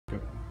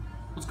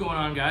What's going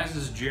on, guys?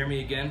 This is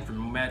Jeremy again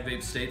from Mad Vape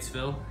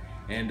Statesville,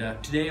 and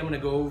today I'm going to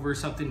go over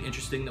something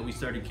interesting that we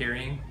started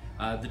carrying,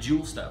 the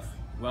Juul stuff.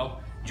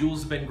 Well,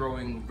 Juul's been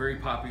growing very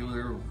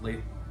popular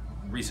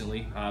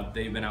recently.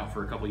 They've been out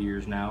for a couple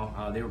years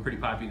now. They were pretty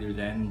popular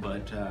then,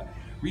 but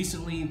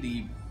recently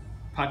the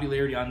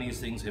popularity on these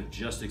things have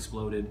just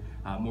exploded.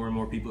 More and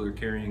more people are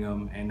carrying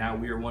them, and now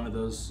we are one of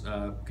those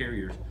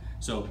carriers.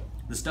 So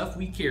the stuff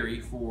we carry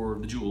for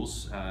the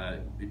Juuls,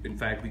 in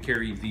fact, we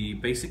carry the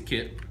basic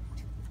kit,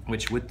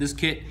 which with this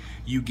kit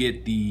you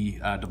get the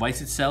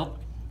device itself,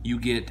 you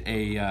get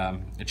a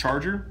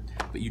charger,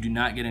 but you do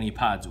not get any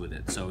pods with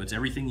it. So it's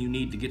everything you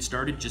need to get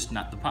started, just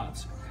not the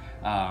pods.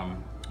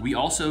 We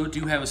also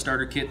do have a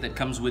starter kit that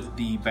comes with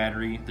the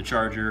battery, the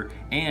charger,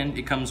 and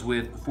it comes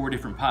with 4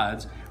 different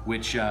pods,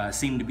 which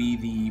seem to be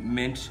the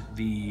mint,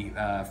 the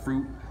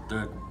fruit,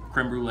 the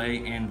creme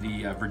brulee, and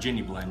the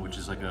Virginia blend, which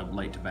is like a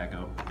light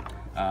tobacco.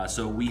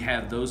 So we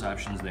have those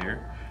options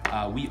there.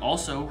 We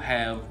also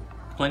have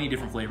plenty of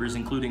different flavors,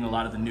 including a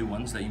lot of the new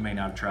ones that you may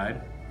not have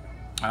tried.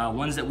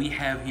 Ones that we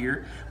have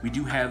here, we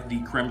do have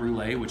the creme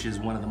brulee, which is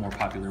one of the more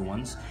popular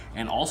ones,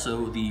 and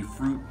also the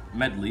fruit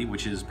medley,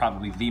 which is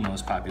probably the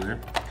most popular.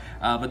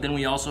 But then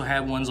we also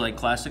have ones like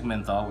classic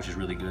menthol, which is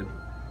really good.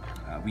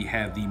 We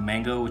have the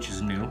mango, which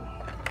is new.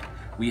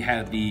 We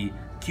have the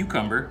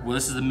cucumber. Well,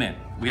 this is the mint.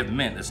 We have the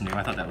mint that's new.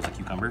 I thought that was a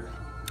cucumber.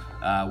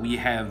 We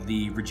have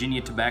the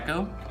Virginia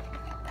tobacco.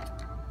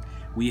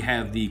 We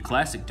have the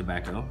classic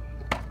tobacco.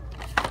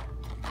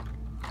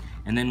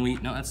 And then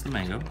no, that's the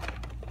mango.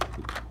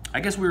 I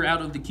guess we were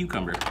out of the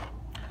cucumber.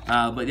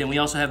 But then we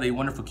also have a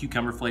wonderful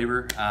cucumber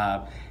flavor,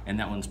 and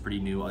that one's pretty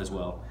new as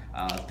well.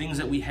 Things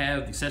that we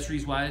have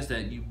accessories wise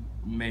that you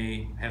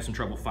may have some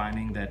trouble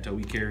finding that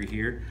we carry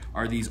here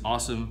are these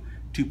awesome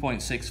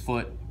 2.6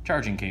 foot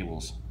charging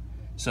cables.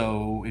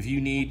 So if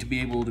you need to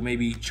be able to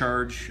maybe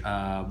charge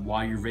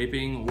while you're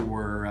vaping,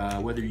 or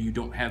whether you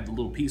don't have the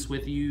little piece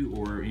with you,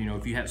 or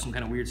if you have some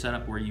kind of weird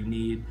setup where you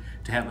need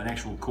to have an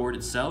actual cord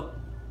itself,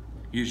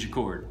 use your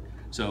cord.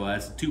 So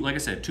like I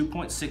said,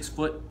 2.6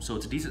 foot, so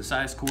it's a decent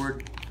sized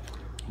cord.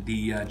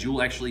 The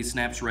Juul actually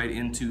snaps right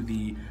into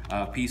the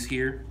piece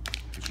here,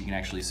 which you can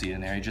actually see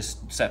in there. It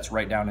just sets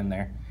right down in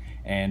there,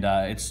 and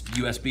it's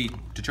USB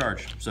to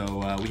charge.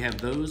 So we have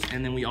those,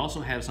 and then we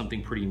also have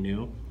something pretty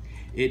new.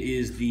 It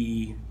is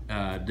the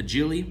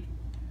Juul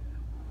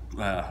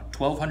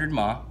 1200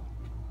 mAh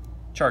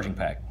charging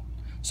pack.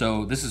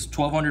 So this is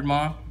 1200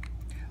 mAh.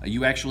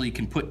 You actually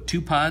can put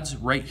 2 pods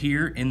right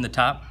here in the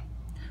top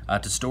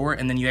to store,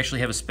 and then you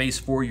actually have a space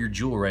for your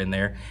Juul right in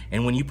there.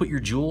 And when you put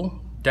your Juul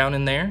down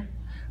in there,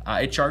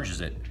 it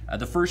charges it.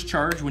 The first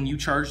charge, when you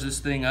charge this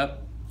thing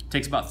up,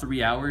 takes about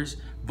 3 hours,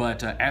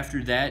 but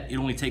after that, it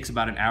only takes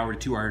about an hour to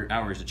 2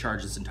 hours to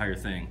charge this entire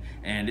thing.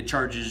 And it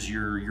charges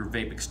your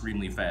vape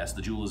extremely fast.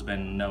 The Juul has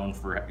been known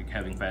for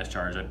having fast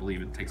charge. I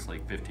believe it takes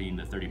like 15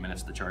 to 30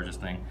 minutes to charge this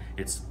thing.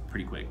 It's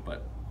pretty quick,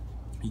 but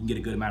you can get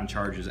a good amount of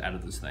charges out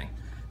of this thing.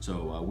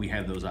 So we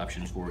have those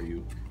options for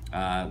you.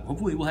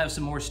 Hopefully we'll have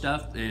some more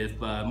stuff. If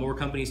more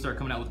companies start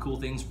coming out with cool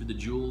things for the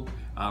Juul,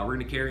 we're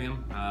gonna carry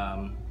them.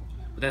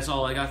 But that's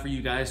all I got for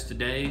you guys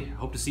today.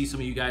 Hope to see some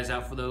of you guys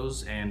out for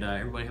those, and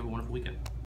everybody have a wonderful weekend.